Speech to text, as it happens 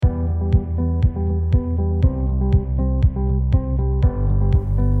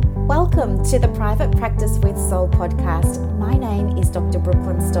Welcome to the Private Practice with Soul podcast. My name is Dr.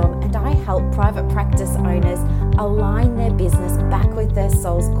 Brooklyn Storm, and I help private practice owners align their business back with their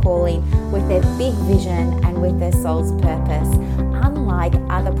soul's calling, with their big vision and with their soul's purpose. Unlike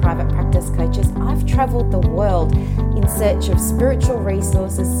other private practice coaches, I've traveled the world in search of spiritual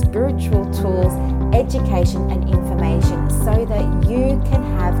resources, spiritual tools, education and information so that you can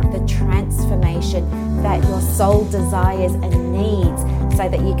have the transformation that your soul desires and needs so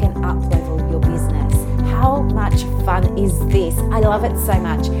that you can up-level your business. How much fun is this? I love it so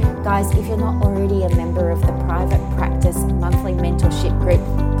much. Guys, if you're not already a member of the Private Practice Monthly Mentorship Group,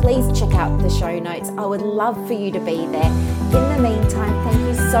 please check out the show notes. I would love for you to be there. In the meantime, thank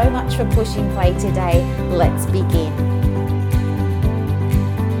you so much for pushing play today. Let's begin.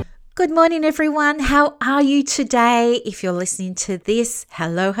 Good morning, everyone. How are you today? If you're listening to this,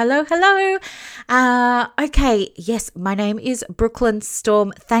 hello. Okay, yes, my name is Brooklyn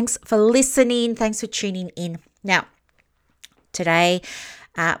Storm. Thanks for listening. Thanks for tuning in. Now, today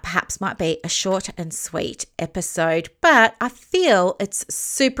perhaps might be a short and sweet episode, but I feel it's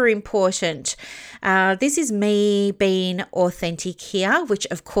super important. This is me being authentic here, which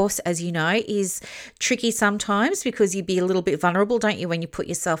of course, as you know, is tricky sometimes because you'd be a little bit vulnerable, don't you, when you put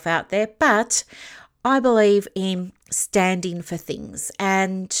yourself out there? But I believe in standing for things,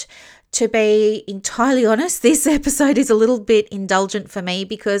 and to be entirely honest, this episode is a little bit indulgent for me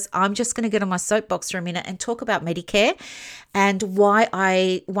because I'm just going to get on my soapbox for a minute and talk about Medicare and why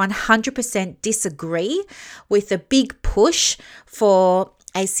I 100% disagree with the big push for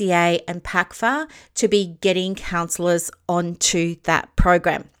ACA and PACFA to be getting counsellors onto that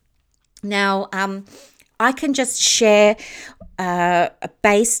program. Now, I can just share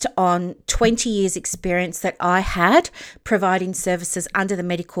based on 20 years experience that I had providing services under the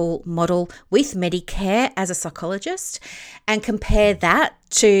medical model with Medicare as a psychologist, and compare that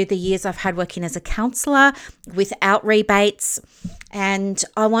to the years I've had working as a counsellor without rebates. And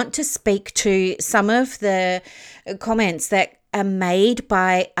I want to speak to some of the comments that are made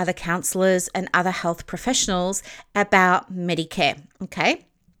by other counsellors and other health professionals about Medicare. Okay.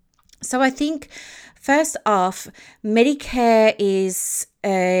 So I think first off, Medicare is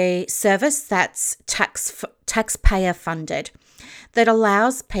a service that's taxpayer funded that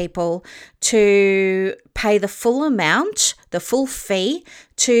allows people to pay the full amount, the full fee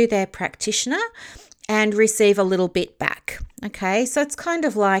to their practitioner and receive a little bit back. Okay, so it's kind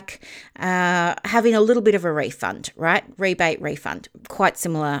of like having a little bit of a refund, right? Rebate, refund, quite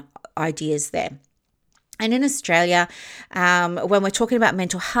similar ideas there. And in Australia, when we're talking about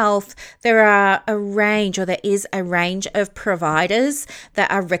mental health, there is a range of providers that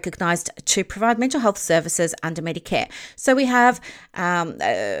are recognised to provide mental health services under Medicare. So we have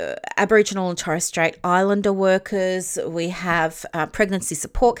Aboriginal and Torres Strait Islander workers, we have pregnancy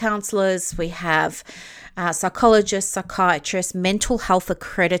support counsellors, we have psychologists, psychiatrists, mental health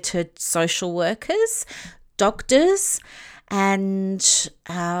accredited social workers, doctors, and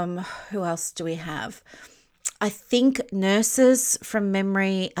who else do we have? I think nurses from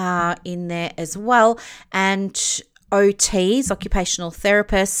memory are in there as well, and OTs, occupational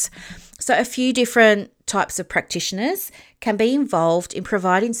therapists. So a few different types of practitioners can be involved in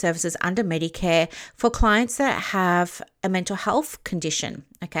providing services under Medicare for clients that have a mental health condition.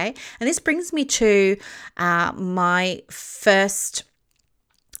 Okay, and this brings me to my first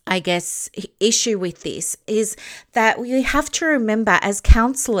issue with this is that we have to remember as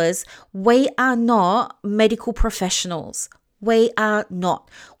counsellors, we are not medical professionals. We are not.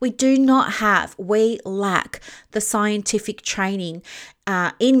 We lack the scientific training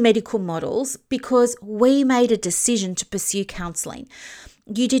in medical models because we made a decision to pursue counselling.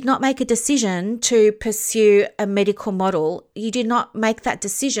 You did not make a decision to pursue a medical model. You did not make that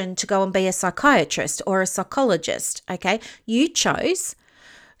decision to go and be a psychiatrist or a psychologist, okay? You chose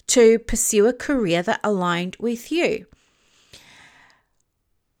to pursue a career that aligned with you.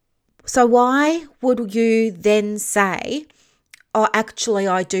 So why would you then say, oh, actually,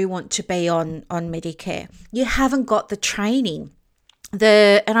 I do want to be on Medicare? You haven't got the training.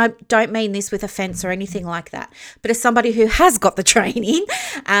 And I don't mean this with offense or anything like that, but as somebody who has got the training,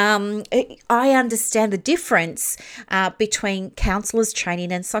 I understand the difference between counsellors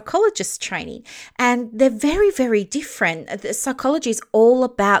training and psychologist training. And they're very, very different. The psychology is all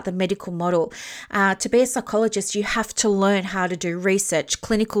about the medical model. To be a psychologist, you have to learn how to do research,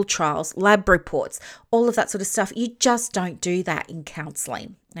 clinical trials, lab reports, all of that sort of stuff. You just don't do that in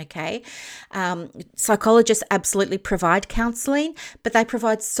counselling. Okay. Psychologists absolutely provide counselling, but they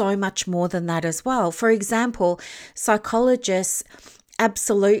provide so much more than that as well. For example, psychologists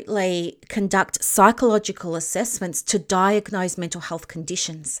absolutely conduct psychological assessments to diagnose mental health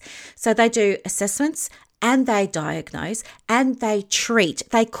conditions. So they do assessments and they diagnose and they treat.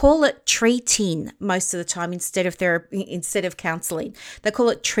 They call it treating most of the time instead of therapy, instead of counseling. They call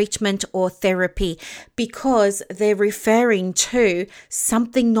it treatment or therapy because they're referring to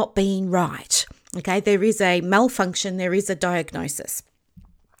something not being right. Okay, there is a malfunction, there is a diagnosis.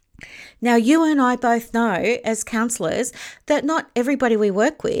 Now, you and I both know as counsellors that not everybody we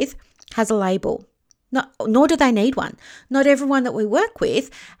work with has a label. Nor do they need one. Not everyone that we work with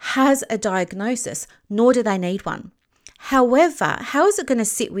has a diagnosis, nor do they need one. However, how is it going to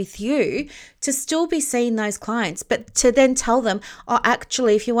sit with you to still be seeing those clients, but to then tell them, oh,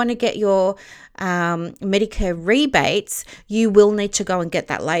 actually, if you want to get your Medicare rebates, you will need to go and get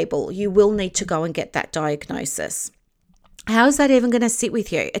that label. You will need to go and get that diagnosis. How is that even going to sit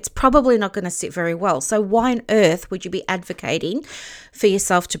with you? It's probably not going to sit very well. So why on earth would you be advocating for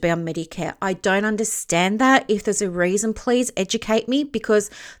yourself to be on Medicare? I don't understand that. If there's a reason, please educate me because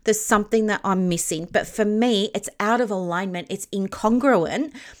there's something that I'm missing. But for me, it's out of alignment. It's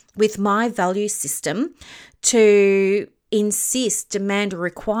incongruent with my value system to insist, demand, or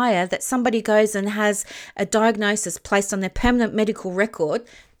require that somebody goes and has a diagnosis placed on their permanent medical record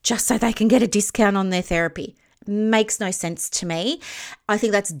just so they can get a discount on their therapy. Makes no sense to me. I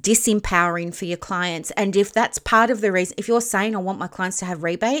think that's disempowering for your clients. And if that's part of the reason, if you're saying I want my clients to have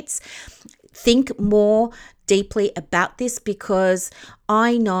rebates, think more deeply about this because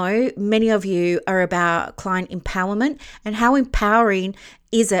I know many of you are about client empowerment. And how empowering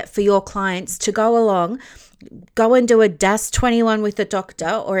is it for your clients to go along, go and do a DAS 21 with the doctor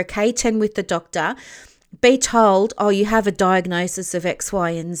or a K10 with the doctor, be told, oh, you have a diagnosis of X, Y,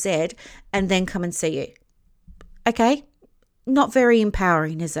 and Z, and then come and see you. Okay, not very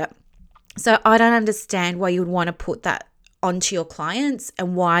empowering, is it? So I don't understand why you would want to put that onto your clients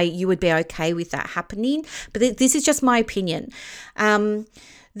and why you would be okay with that happening. But this is just my opinion.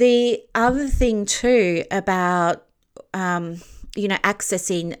 The other thing too about,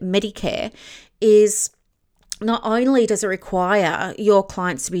 accessing Medicare is not only does it require your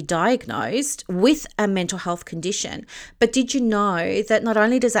clients to be diagnosed with a mental health condition, but did you know that not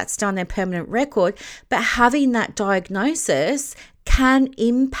only does that stay on their permanent record, but having that diagnosis can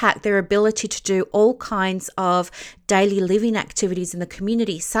impact their ability to do all kinds of daily living activities in the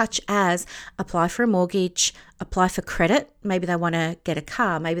community, such as apply for a mortgage, apply for credit. Maybe they want to get a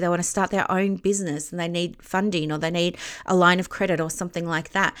car. Maybe they want to start their own business and they need funding or they need a line of credit or something like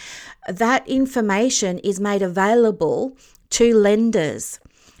that. That information is made available to lenders.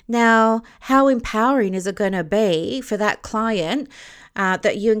 Now, how empowering is it going to be for that client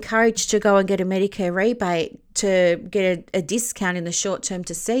that you encourage to go and get a Medicare rebate to get a discount in the short term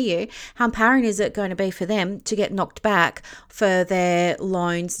to see you? How empowering is it going to be for them to get knocked back for their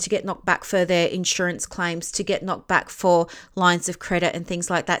loans, to get knocked back for their insurance claims, to get knocked back for lines of credit and things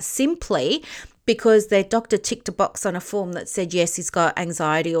like that, simply because their doctor ticked a box on a form that said, yes, he's got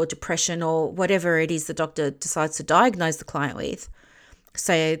anxiety or depression or whatever it is the doctor decides to diagnose the client with,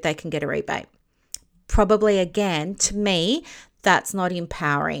 so they can get a rebate. Probably, again, to me, that's not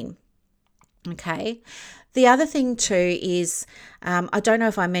empowering. Okay. The other thing too is, I don't know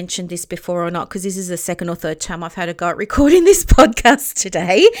if I mentioned this before or not, because this is the second or third time I've had a go at recording this podcast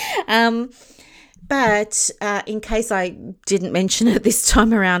today. But in case I didn't mention it this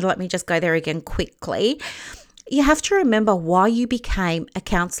time around, let me just go there again quickly. You have to remember why you became a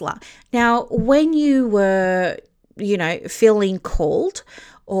counsellor. Now, when you were, feeling called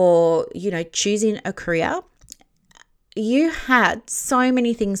or, choosing a career, you had so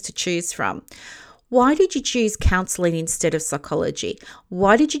many things to choose from. Why did you choose counselling instead of psychology?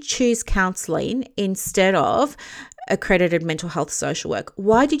 Why did you choose counselling instead of accredited mental health social work?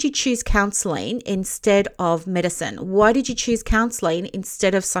 Why did you choose counselling instead of medicine? Why did you choose counselling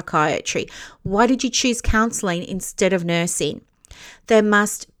instead of psychiatry? Why did you choose counselling instead of nursing? There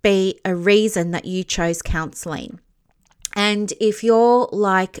must be a reason that you chose counselling. And if you're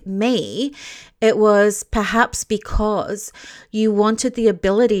like me, it was perhaps because you wanted the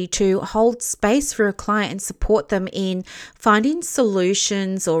ability to hold space for a client and support them in finding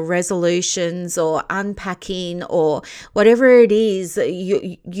solutions or resolutions or unpacking or whatever it is that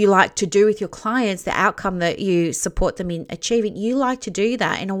you like to do with your clients, the outcome that you support them in achieving. You like to do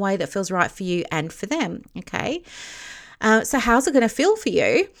that in a way that feels right for you and for them, okay? So how's it going to feel for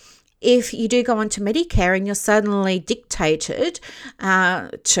you if you do go onto Medicare and you're suddenly dictated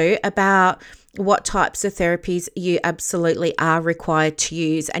to about what types of therapies you absolutely are required to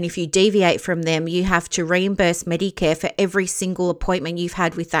use? And if you deviate from them, you have to reimburse Medicare for every single appointment you've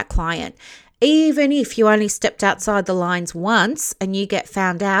had with that client. Even if you only stepped outside the lines once and you get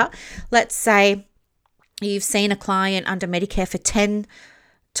found out, let's say you've seen a client under Medicare for 10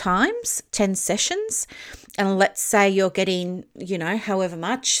 times, 10 sessions, and let's say you're getting, however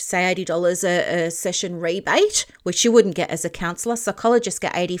much, say $80 a session rebate, which you wouldn't get as a counsellor. Psychologists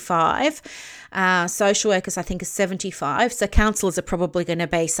get 85, social workers I think are 75, so counsellors are probably going to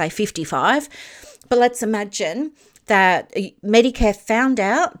be say 55. But let's imagine that Medicare found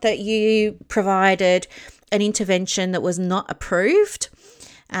out that you provided an intervention that was not approved,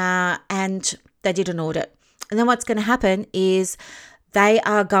 and they did an audit. And then what's going to happen is they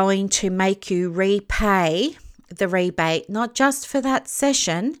are going to make you repay the rebate, not just for that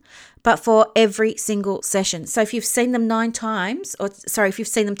session, but for every single session. So if you've seen them if you've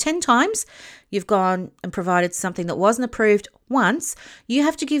seen them 10 times, you've gone and provided something that wasn't approved once, you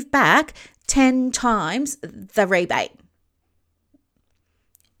have to give back 10 times the rebate.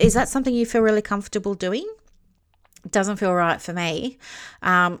 Is that something you feel really comfortable doing? It doesn't feel right for me.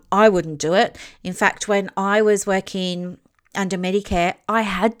 I wouldn't do it. In fact, when I was working under Medicare, I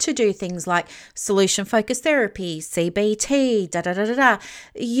had to do things like solution-focused therapy, CBT,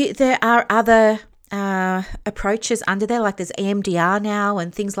 there are other approaches under there, like there's EMDR now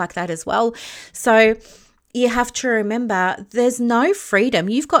and things like that as well. So you have to remember there's no freedom.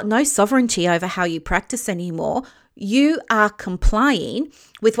 You've got no sovereignty over how you practice anymore. You are complying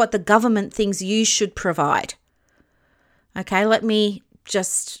with what the government thinks you should provide. Okay, let me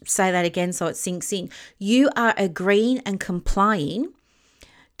just say that again so it sinks in. You are agreeing and complying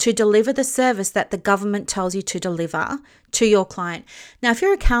to deliver the service that the government tells you to deliver to your client. Now, if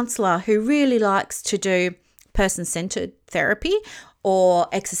you're a counsellor who really likes to do person-centered therapy or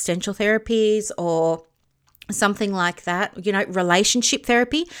existential therapies or something like that, relationship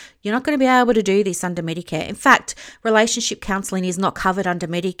therapy, you're not going to be able to do this under Medicare. In fact, relationship counselling is not covered under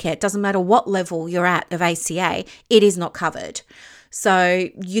Medicare. It doesn't matter what level you're at of ACA, it is not covered. So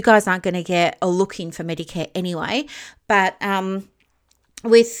you guys aren't going to get a look in for Medicare anyway. But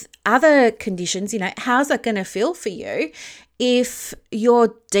with other conditions, how's that going to feel for you if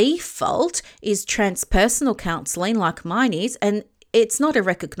your default is transpersonal counselling like mine is, and it's not a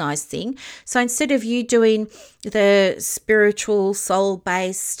recognised thing. So instead of you doing the spiritual,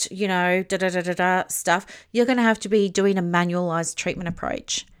 soul-based, stuff, you're going to have to be doing a manualised treatment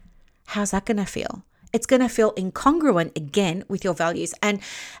approach. How's that going to feel? It's going to feel incongruent again with your values. And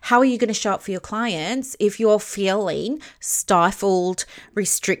how are you going to show up for your clients if you're feeling stifled,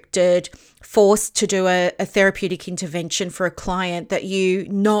 restricted, forced to do a therapeutic intervention for a client that you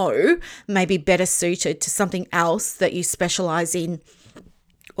know may be better suited to something else that you specialize in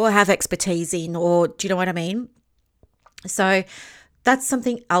or have expertise in, or do you know what I mean? So that's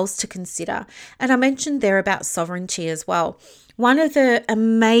something else to consider. And I mentioned there about sovereignty as well. One of the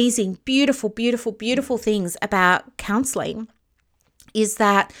amazing, beautiful, beautiful, beautiful things about counselling is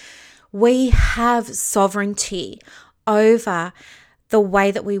that we have sovereignty over the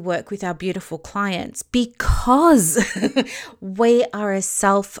way that we work with our beautiful clients because we are a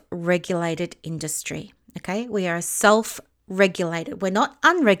self-regulated industry, okay? We are self-regulated. We're not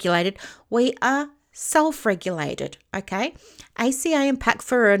unregulated. We are self-regulated, okay? ACA and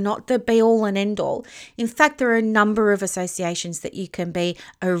PACFA are not the be-all and end-all. In fact, there are a number of associations that you can be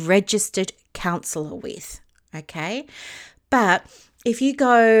a registered counsellor with, okay? But if you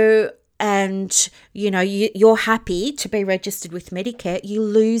go and, you're happy to be registered with Medicare, you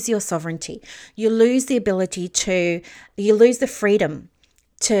lose your sovereignty. You lose the freedom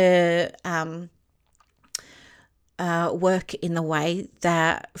to work in the way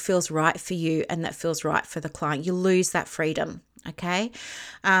that feels right for you and that feels right for the client. You lose that freedom, okay?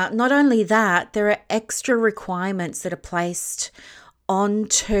 Not only that, there are extra requirements that are placed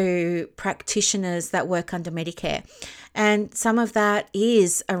onto practitioners that work under Medicare. And some of that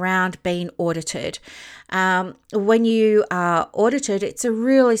is around being audited. When you are audited, it's a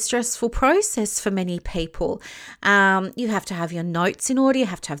really stressful process for many people. You have to have your notes in order. You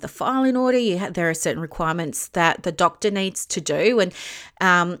have to have the file in order. There are certain requirements that the doctor needs to do. And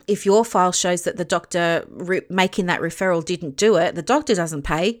if your file shows that the doctor making that referral didn't do it, the doctor doesn't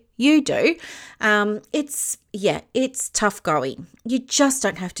pay, you do. It's tough going. You just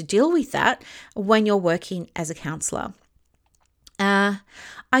don't have to deal with that when you're working as a counsellor.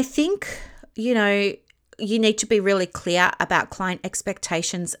 I think, you need to be really clear about client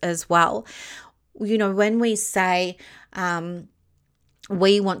expectations as well. When we say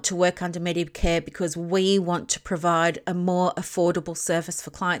We want to work under Medicare because we want to provide a more affordable service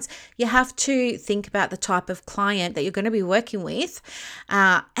for clients. You have to think about the type of client that you're going to be working with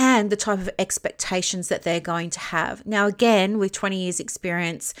and the type of expectations that they're going to have. Now, again, with 20 years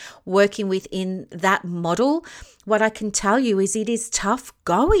experience working within that model, what I can tell you is it is tough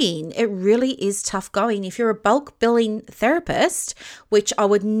going. It really is tough going. If you're a bulk billing therapist, which I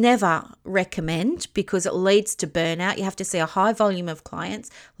would never recommend because it leads to burnout, you have to see a high volume of clients,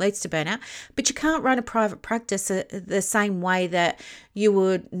 leads to burnout, but you can't run a private practice the same way that you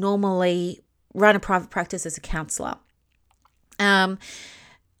would normally run a private practice as a counsellor.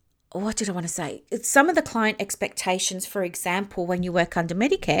 What did I want to say? Some of the client expectations, for example, when you work under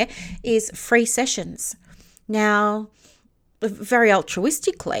Medicare, is free sessions. Now, very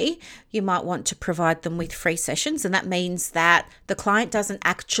altruistically, you might want to provide them with free sessions, and that means that the client doesn't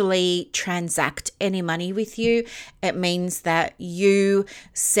actually transact any money with you. It means that you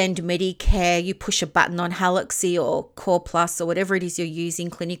send Medicare, you push a button on Halaxy or Core Plus or whatever it is you're using,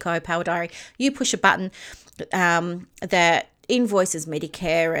 Clinico, Power Diary, you push a button that invoices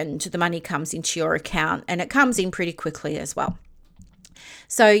Medicare and the money comes into your account, and it comes in pretty quickly as well.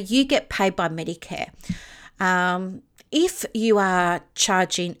 So you get paid by Medicare. If you are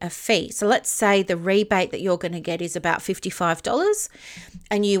charging a fee, so let's say the rebate that you're going to get is about $55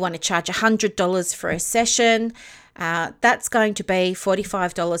 and you want to charge $100 for a session, that's going to be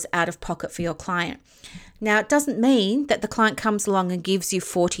 $45 out of pocket for your client. Now, it doesn't mean that the client comes along and gives you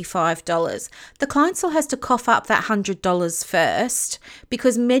 $45. The client still has to cough up that $100 first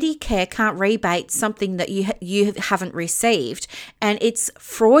because Medicare can't rebate something that you haven't received, and it's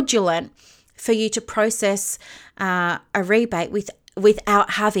fraudulent for you to process a rebate without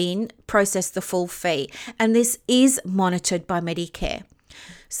having processed the full fee. And this is monitored by Medicare.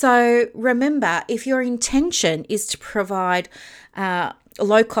 So remember, if your intention is to provide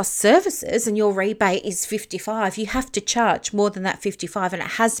low-cost services and your rebate is $55, you have to charge more than that $55, and it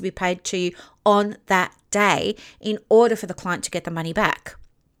has to be paid to you on that day in order for the client to get the money back.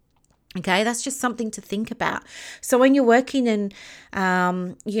 Okay, that's just something to think about. So when you're working in,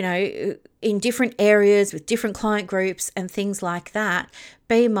 in different areas with different client groups and things like that,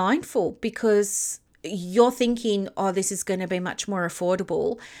 be mindful because you're thinking, oh, this is going to be much more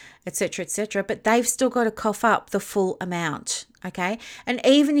affordable, etc., but they've still got to cough up the full amount. Okay, and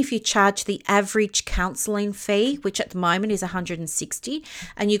even if you charge the average counselling fee, which at the moment is $160,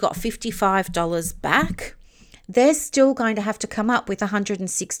 and you got $55 back, they're still going to have to come up with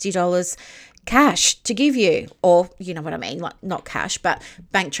 $160 cash to give you, or you know what I mean, like not cash, but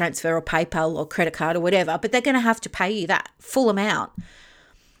bank transfer or PayPal or credit card or whatever, but they're going to have to pay you that full amount.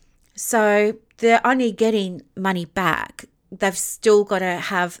 So they're only getting money back. They've still got to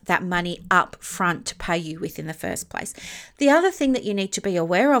have that money up front to pay you with in the first place. The other thing that you need to be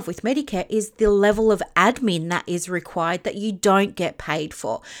aware of with Medicare is the level of admin that is required that you don't get paid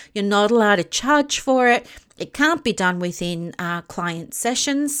for. You're not allowed to charge for it. It can't be done within client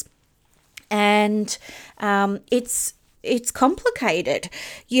sessions. And it's complicated.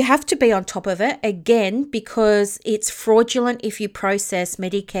 You have to be on top of it, again, because it's fraudulent if you process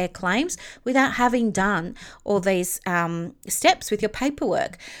Medicare claims without having done all these steps with your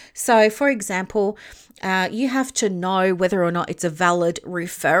paperwork. So, for example, you have to know whether or not it's a valid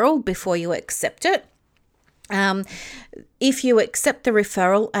referral before you accept it. If you accept the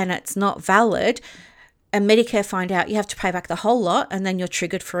referral and it's not valid, and Medicare find out, you have to pay back the whole lot, and then you're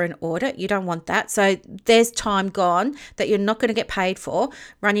triggered for an audit. You don't want that. So there's time gone that you're not going to get paid for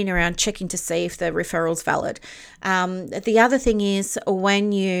running around checking to see if the referral's valid. The other thing is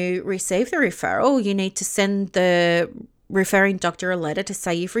when you receive the referral, you need to send the referring doctor a letter to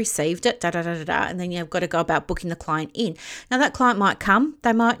say you've received it, and then you've got to go about booking the client in. Now, that client might come,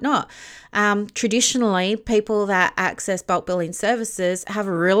 they might not. Traditionally, people that access bulk billing services have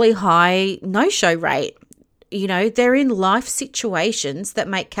a really high no-show rate. You know, they're in life situations that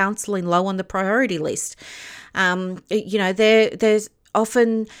make counselling low on the priority list. There's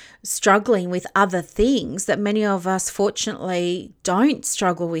often struggling with other things that many of us fortunately don't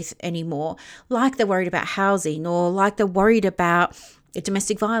struggle with anymore, like they're worried about housing, or like they're worried about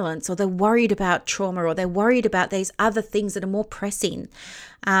domestic violence, or they're worried about trauma, or they're worried about these other things that are more pressing.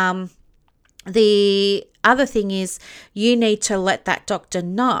 The other thing is you need to let that doctor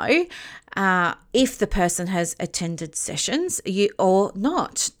know if the person has attended sessions or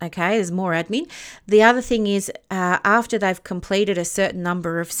not. Okay, there's more admin. The other thing is after they've completed a certain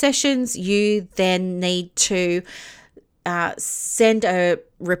number of sessions, you then need to send a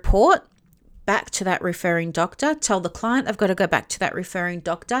report back to that referring doctor. Tell the client they've got to go back to that referring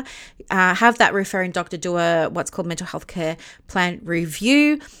doctor. Have that referring doctor do what's called mental health care plan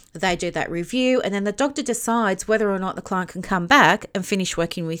review. They do that review, and then the doctor decides whether or not the client can come back and finish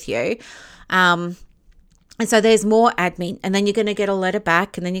working with you. And so there's more admin, and then you're going to get a letter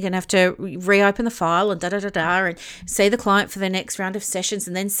back, and then you're going to have to reopen the file and and see the client for the next round of sessions,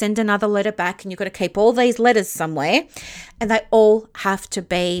 and then send another letter back, and you've got to keep all these letters somewhere, and they all have to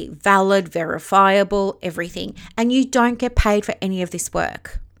be valid, verifiable, everything, and you don't get paid for any of this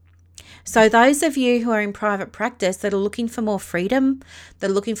work. So those of you who are in private practice that are looking for more freedom, that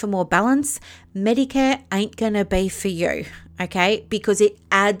are looking for more balance, Medicare ain't going to be for you, okay? Because it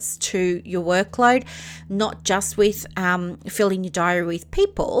adds to your workload, not just with filling your diary with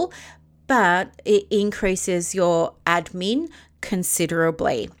people, but it increases your admin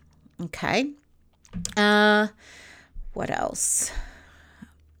considerably, okay? What else?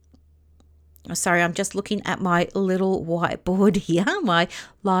 Sorry, I'm just looking at my little whiteboard here, my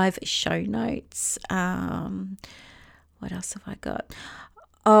live show notes. What else have I got?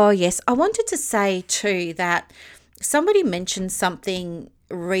 Oh, yes. I wanted to say too that somebody mentioned something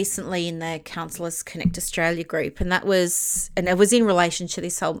recently in the Counsellors Connect Australia group, and it was in relation to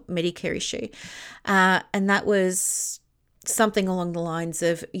this whole Medicare issue. And that was something along the lines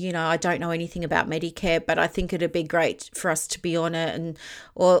of, I don't know anything about Medicare, but I think it'd be great for us to be on it,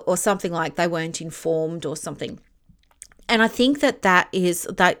 or something like they weren't informed or something. And I think that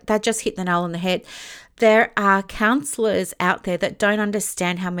just hit the nail on the head. There are counsellors out there that don't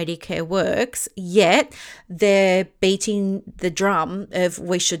understand how Medicare works, yet they're beating the drum of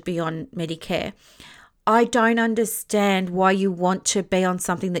we should be on Medicare. I don't understand why you want to be on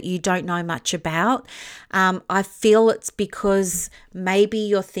something that you don't know much about. I feel it's because maybe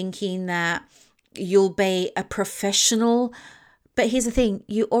you're thinking that you'll be a professional, but here's the thing,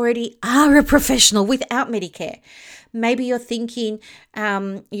 you already are a professional without Medicare. Maybe you're thinking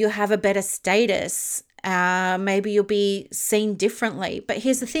you have a better status. Maybe you'll be seen differently. But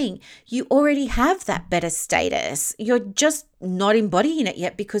here's the thing, you already have that better status. You're just not embodying it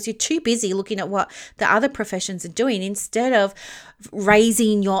yet because you're too busy looking at what the other professions are doing instead of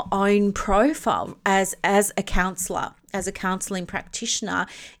raising your own profile as a counsellor, as a counselling practitioner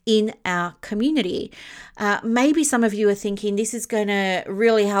in our community. Maybe some of you are thinking this is going to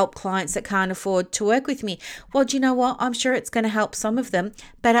really help clients that can't afford to work with me. Well, do you know what? I'm sure it's going to help some of them,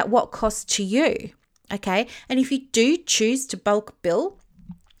 but at what cost to you? Okay. And if you do choose to bulk bill,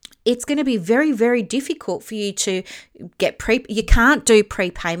 it's going to be very, very difficult for you to get you can't do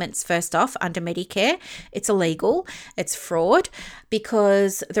prepayments first off under Medicare. It's illegal. It's fraud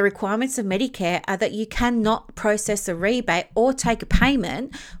because the requirements of Medicare are that you cannot process a rebate or take a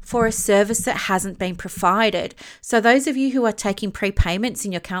payment for a service that hasn't been provided. So those of you who are taking prepayments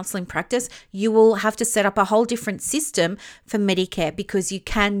in your counselling practice, you will have to set up a whole different system for Medicare because you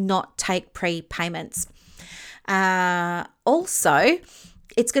cannot take prepayments. Also,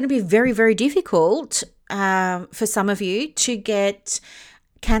 it's going to be very, very difficult for some of you to get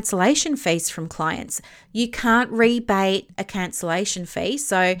cancellation fees from clients. You can't rebate a cancellation fee.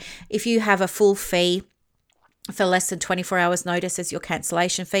 So if you have a full fee for less than 24 hours notice as your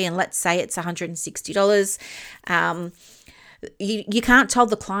cancellation fee, and let's say it's $160, you can't tell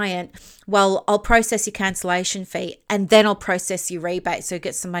the client, well, I'll process your cancellation fee and then I'll process your rebate so you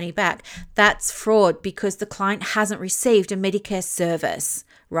get some money back. That's fraud because the client hasn't received a Medicare service,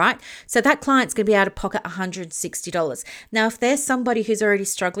 right? So that client's going to be out of pocket $160. Now, if there's somebody who's already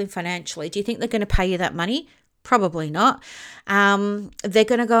struggling financially, do you think they're going to pay you that money? Probably not. They're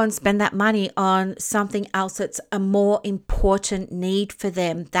going to go and spend that money on something else that's a more important need for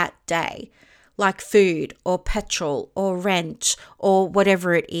them that day, like food or petrol or rent or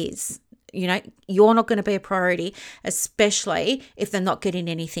whatever it is. You're not going to be a priority, especially if they're not getting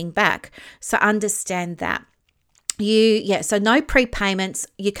anything back. So understand that. So no prepayments.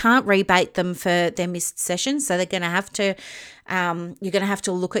 You can't rebate them for their missed sessions. So they're going to have to, you're going to have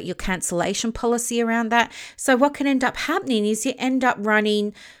to look at your cancellation policy around that. So what can end up happening is you end up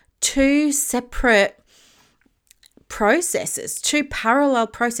running two separate processes, two parallel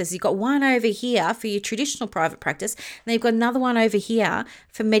processes. You've got one over here for your traditional private practice, and then you've got another one over here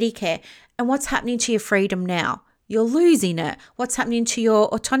for Medicare. And what's happening to your freedom now? You're losing it. What's happening to your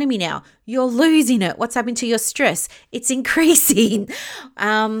autonomy now? You're losing it. What's happening to your stress? It's increasing.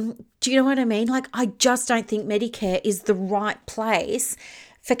 Do you know what I mean? I just don't think Medicare is the right place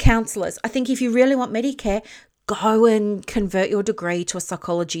for counsellors. I think if you really want Medicare, go and convert your degree to a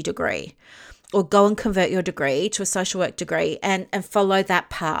psychology degree. or go and convert your degree to a social work degree and follow that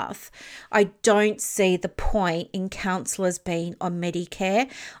path. I don't see the point in counsellors being on Medicare.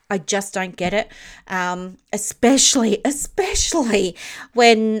 I just don't get it, especially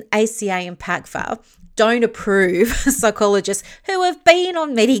when ACA and PACFA don't approve psychologists who have been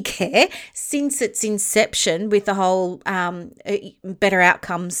on Medicare since its inception with the whole Better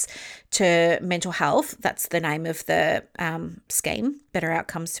Outcomes to Mental Health. That's the name of the scheme, Better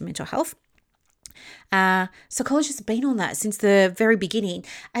Outcomes to Mental Health. Psychologists have been on that since the very beginning.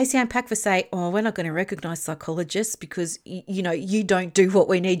 ACA and PACFA say, we're not going to recognise psychologists because, you don't do what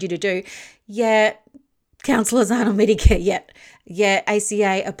we need you to do. Yeah, counsellors aren't on Medicare yet. Yeah,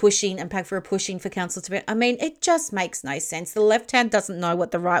 ACA are pushing and PACFA are pushing for counsellors to be. It just makes no sense. The left hand doesn't know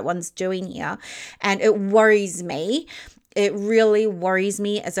what the right one's doing here. And it worries me. It really worries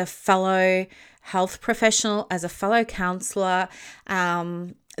me as a fellow health professional, as a fellow counsellor,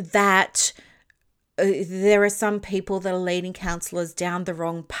 that there are some people that are leading counsellors down the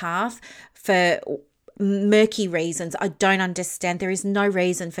wrong path for murky reasons. I don't understand. There is no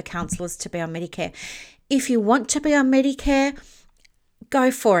reason for counsellors to be on Medicare. If you want to be on Medicare,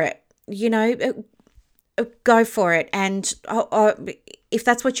 go for it. Go for it. And if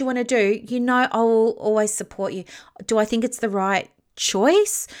that's what you want to do, I will always support you. Do I think it's the right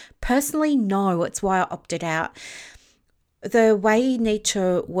choice? Personally, no. It's why I opted out. The way you need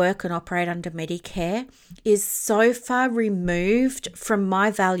to work and operate under Medicare is so far removed from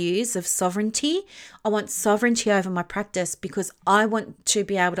my values of sovereignty. I want sovereignty over my practice because I want to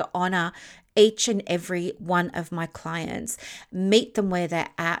be able to honour each and every one of my clients, meet them where they're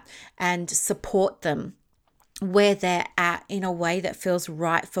at and support them where they're at in a way that feels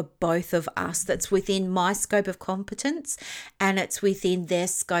right for both of us, that's within my scope of competence and it's within their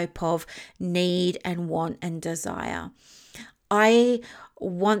scope of need and want and desire. I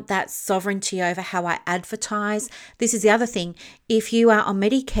want that sovereignty over how I advertise. This is the other thing. If you are on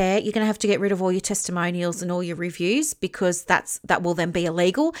Medicare, you're going to have to get rid of all your testimonials and all your reviews because that will then be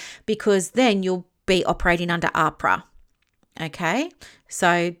illegal, because then you'll be operating under AHPRA. Okay,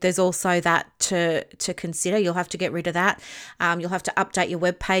 so there's also that to consider. You'll have to get rid of that. You'll have to update your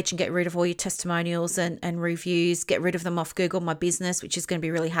webpage and get rid of all your testimonials and reviews, get rid of them off Google My Business, which is going to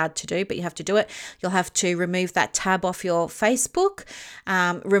be really hard to do, but you have to do it. You'll have to remove that tab off your Facebook,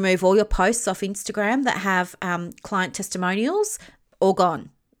 remove all your posts off Instagram that have client testimonials, all gone.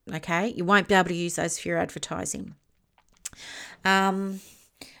 Okay, you won't be able to use those for your advertising.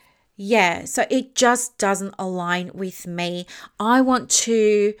 Yeah, so it just doesn't align with me. I want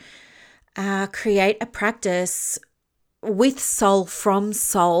to create a practice with soul from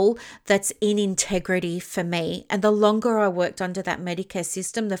soul that's in integrity for me. And the longer I worked under that Medicare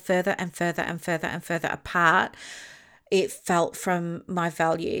system, the further and further and further and further apart it felt from my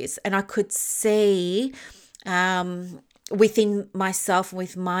values. And I could see within myself,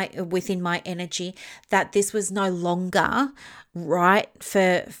 within my energy, that this was no longer right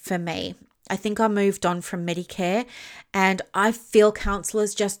for me. I think I moved on from Medicare, and I feel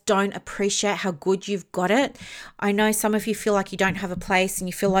counsellors just don't appreciate how good you've got it. I know some of you feel like you don't have a place and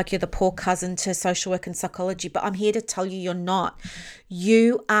you feel like you're the poor cousin to social work and psychology, but I'm here to tell you you're not.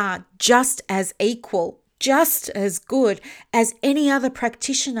 You are just as equal, just as good as any other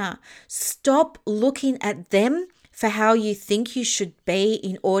practitioner. Stop looking at them for how you think you should be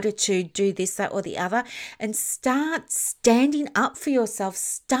in order to do this, that, or the other, and start standing up for yourself.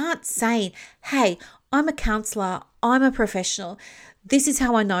 Start saying, hey, I'm a counsellor, I'm a professional. This is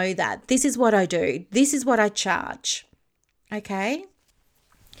how I know that. This is what I do. This is what I charge. Okay?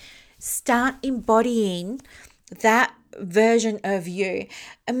 Start embodying that version of you,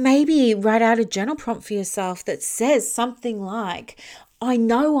 and maybe write out a journal prompt for yourself that says something like, I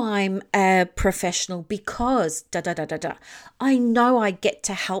know I'm a professional because da da da da da. I know I get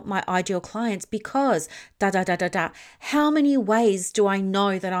to help my ideal clients because da da da da da. How many ways do I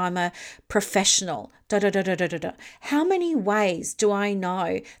know that I'm a professional? Da da da da da da da. How many ways do I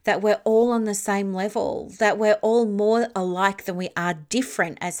know that we're all on the same level, that we're all more alike than we are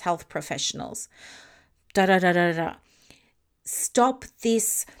different as health professionals? Da da da da da. Stop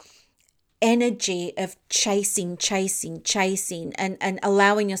this energy of chasing and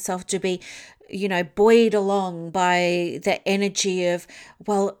allowing yourself to be, buoyed along by the energy of,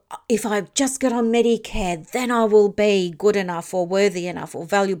 well, if I just get on Medicare, then I will be good enough or worthy enough or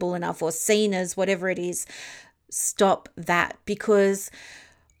valuable enough or seen as whatever it is. Stop that, because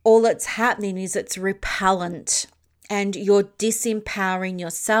all that's happening is it's repellent. And you're disempowering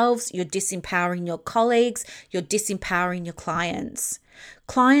yourselves, you're disempowering your colleagues, you're disempowering your clients.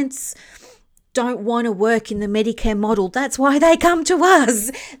 Clients don't want to work in the Medicare model. That's why they come to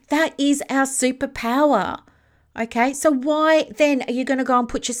us. That is our superpower. Okay, so why then are you going to go and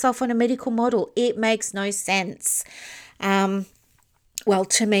put yourself on a medical model? It makes no sense. Well,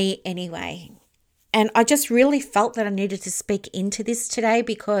 to me anyway. And I just really felt that I needed to speak into this today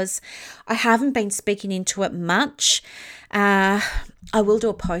because I haven't been speaking into it much. I will do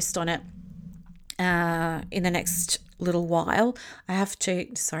a post on it in the next little while.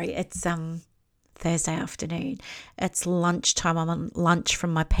 It's Thursday afternoon. It's lunchtime. I'm on lunch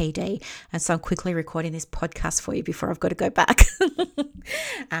from my PD. And so I'm quickly recording this podcast for you before I've got to go back.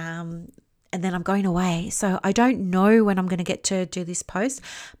 And then I'm going away. So I don't know when I'm going to get to do this post,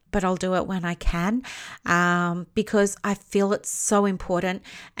 but I'll do it when I can because I feel it's so important.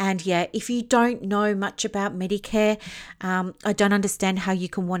 And yeah, if you don't know much about Medicare, I don't understand how you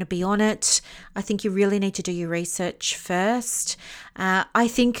can want to be on it. I think you really need to do your research first. I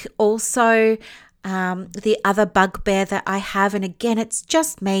think also the other bugbear that I have, and again, it's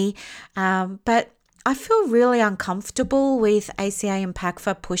just me, but I feel really uncomfortable with ACA and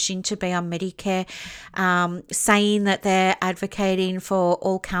PACFA pushing to be on Medicare, saying that they're advocating for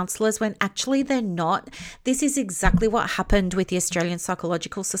all counsellors when actually they're not. This is exactly what happened with the Australian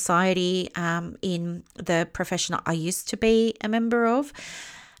Psychological Society in the profession I used to be a member of.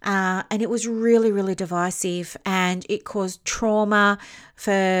 And it was really, really divisive, and it caused trauma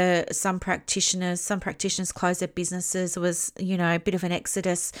for some practitioners. Some practitioners closed their businesses. There was, a bit of an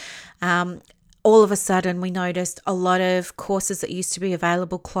exodus. All of a sudden, we noticed a lot of courses that used to be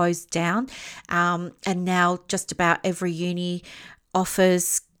available closed down, and now just about every uni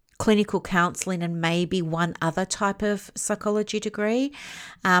offers clinical counselling and maybe one other type of psychology degree.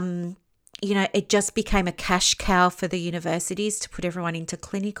 It just became a cash cow for the universities to put everyone into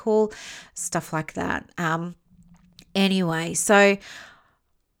clinical, stuff like that. Anyway, so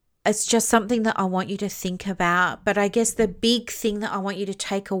it's just something that I want you to think about. But I guess the big thing that I want you to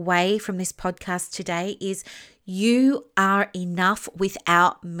take away from this podcast today is you are enough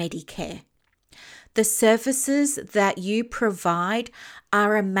without Medicare. The services that you provide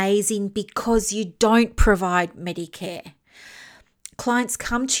are amazing because you don't provide Medicare. Clients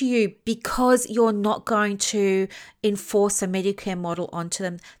come to you because you're not going to enforce a Medicare model onto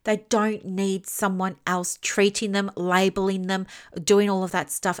them. They don't need someone else treating them, labeling them, doing all of that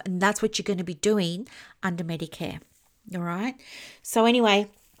stuff. And that's what you're going to be doing under Medicare. All right. So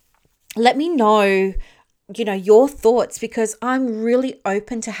anyway, let me know, your thoughts, because I'm really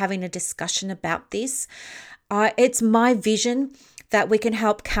open to having a discussion about this. It's my vision that we can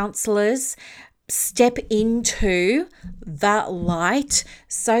help counsellors step into that light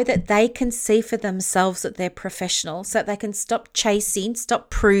so that they can see for themselves that they're professional, so that they can stop chasing, stop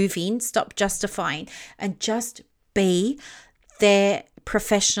proving, stop justifying, and just be their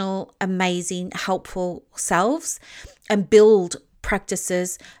professional, amazing, helpful selves and build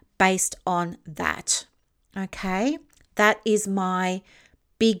practices based on that. Okay? That is my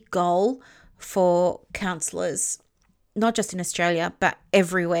big goal for counsellors, not just in Australia, but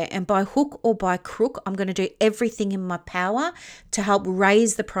everywhere. And by hook or by crook, I'm going to do everything in my power to help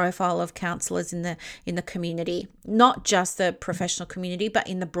raise the profile of counsellors in the community, not just the professional community, but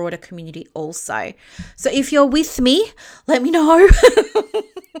in the broader community also. So if you're with me, let me know.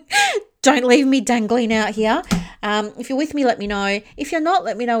 Don't leave me dangling out here. If you're with me, let me know. If you're not,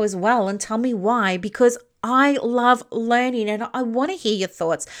 let me know as well and tell me why, because I love learning and I want to hear your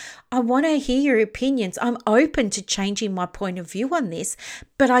thoughts. I want to hear your opinions. I'm open to changing my point of view on this,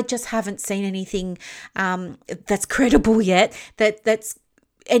 but I just haven't seen anything that's credible yet, that's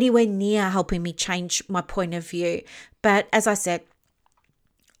anywhere near helping me change my point of view. But as I said,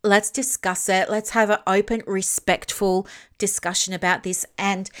 let's discuss it. Let's have an open, respectful discussion about this.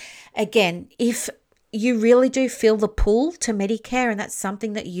 And again, if you really do feel the pull to Medicare and that's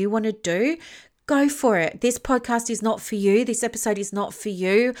something that you want to do, go for it. This podcast is not for you. This episode is not for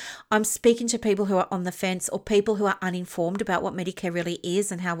you. I'm speaking to people who are on the fence or people who are uninformed about what Medicare really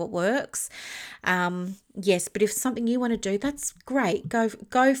is and how it works. Yes, but if it's something you want to do, that's great.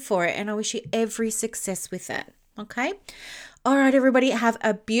 Go for it. And I wish you every success with it. Okay? All right, everybody, have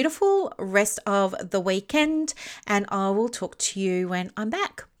a beautiful rest of the weekend and I will talk to you when I'm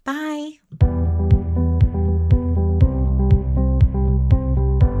back. Bye.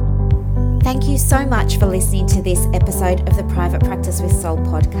 Thank you so much for listening to this episode of the Private Practice with Soul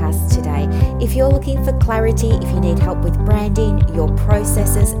podcast today. If you're looking for clarity, if you need help with branding, your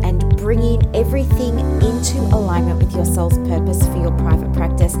processes, and bringing everything into alignment with your soul's purpose for your private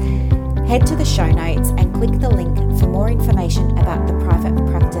practice, Head to the show notes and click the link for more information about the Private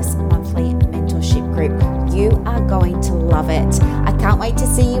Practice Monthly Mentorship Group. You are going to love it. I can't wait to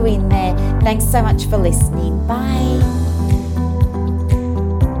see you in there. Thanks so much for listening. Bye.